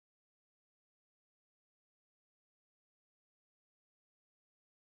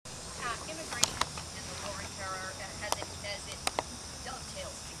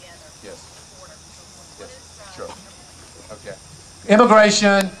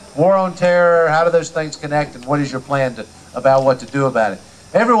Immigration, war on terror, how do those things connect, and what is your plan about what to do about it?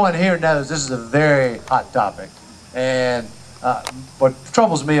 Everyone here knows this is a very hot topic, and what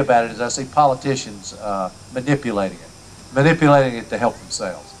troubles me about it is I see politicians manipulating it to help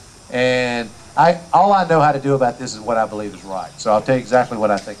themselves. And all I know how to do about this is what I believe is right. So I'll tell you exactly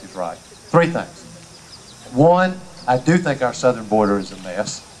what I think is right. Three things. One, I do think our southern border is a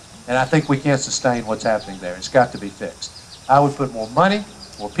mess, and I think we can't sustain what's happening there. It's got to be fixed. I would put more money,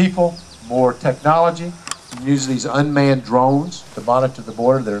 more people, more technology, and use these unmanned drones to monitor the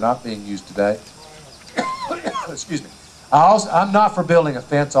border that are not being used today. Excuse me. I'm not for building a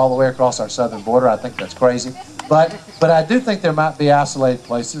fence all the way across our southern border. I think that's crazy. But I do think there might be isolated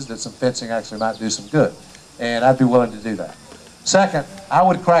places that some fencing actually might do some good. And I'd be willing to do that. Second, I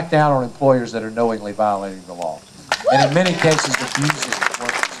would crack down on employers that are knowingly violating the law. And in many cases, abusing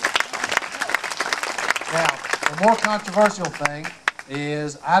workers. Now, the more controversial thing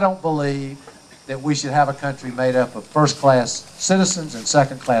is I don't believe that we should have a country made up of first-class citizens and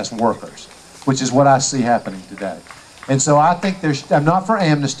second-class workers, which is what I see happening today. And so I think I'm not for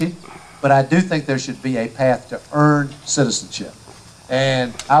amnesty, but I do think there should be a path to earn citizenship.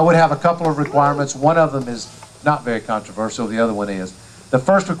 And I would have a couple of requirements. One of them is not very controversial. The other one is. The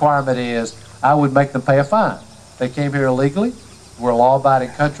first requirement is I would make them pay a fine. They came here illegally. We're a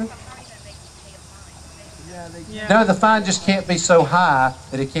law-abiding country. No, the fine just can't be so high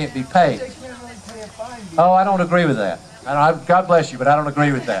that it can't be paid. Oh, I don't agree with that. God bless you, but I don't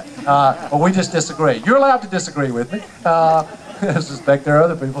agree with that. But we just disagree. You're allowed to disagree with me. I suspect there are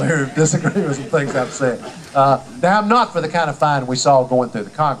other people here who disagree with some things I've said. Now, I'm not for the kind of fine we saw going through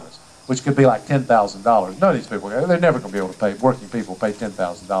the Congress, which could be like $10,000. None of these people, they're never going to be able to pay, working people pay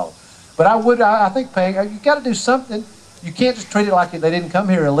 $10,000. But I think paying, you've got to do something. You can't just treat it like they didn't come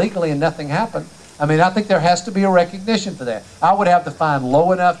here illegally and nothing happened. I mean, I think there has to be a recognition for that. I would have the fine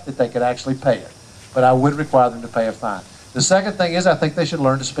low enough that they could actually pay it, but I would require them to pay a fine. The second thing is I think they should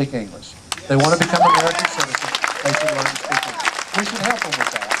learn to speak English. If they want to become American citizens, they should learn to speak English. We should help them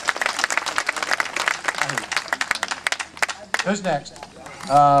with that. Who's next?